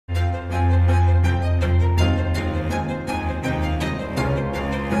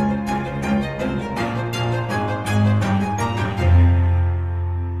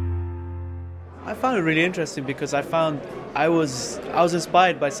found it really interesting because I was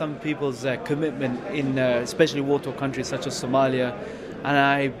inspired by some people's commitment in especially war-torn countries such as Somalia, and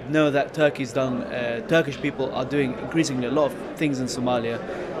I know that Turkish people are doing increasingly a lot of things in Somalia.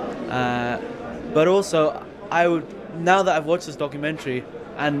 But also, now that I've watched this documentary,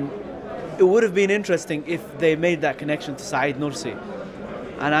 and it would have been interesting if they made that connection to Saeed Nursi.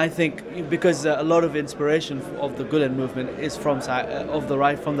 And I think because a lot of inspiration of the Gülen movement is from the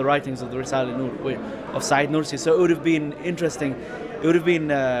writings of the Risale-i-Nur of Saeed Nursi. So it would have been interesting. It would have been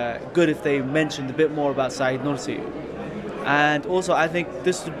good if they mentioned a bit more about Saeed Nursi. And also, I think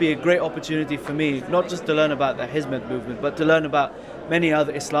this would be a great opportunity for me, not just to learn about the Hizmet movement, but to learn about many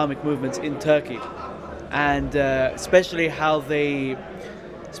other Islamic movements in Turkey, and especially how they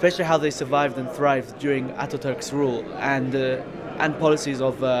survived and thrived during Ataturk's rule and policies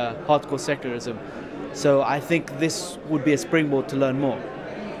of hardcore secularism. So I think this would be a springboard to learn more.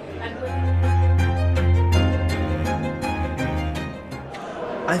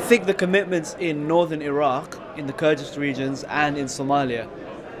 I think the commitments in northern Iraq, in the Kurdish regions, and in Somalia,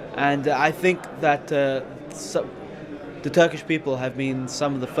 and I think that the Turkish people have been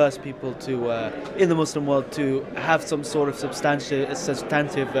some of the first people to, in the Muslim world, to have some sort of substantial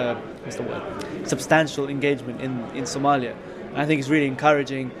engagement in Somalia. And I think it's really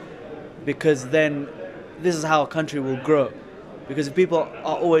encouraging, because then this is how a country will grow. Because if people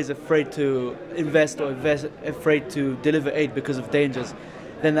are always afraid to invest or afraid to deliver aid because of dangers,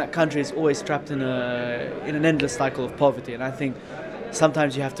 then that country is always trapped in an endless cycle of poverty. And I think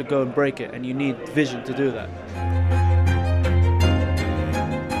sometimes you have to go and break it, and you need vision to do that.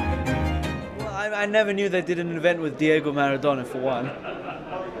 Well, I never knew they did an event with Diego Maradona, for one.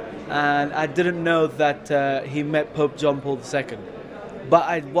 And I didn't know that he met Pope John Paul II.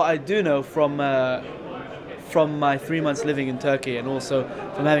 But what I do know from my 3 months living in Turkey, and also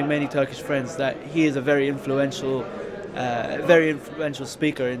from having many Turkish friends, that he is a very influential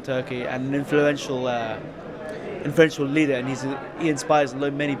speaker in Turkey, and an influential leader, and he inspires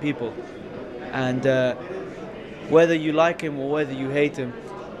many people. And whether you like him or whether you hate him,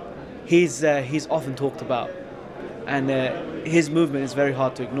 he's often talked about, and his movement is very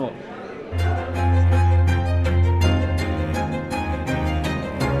hard to ignore.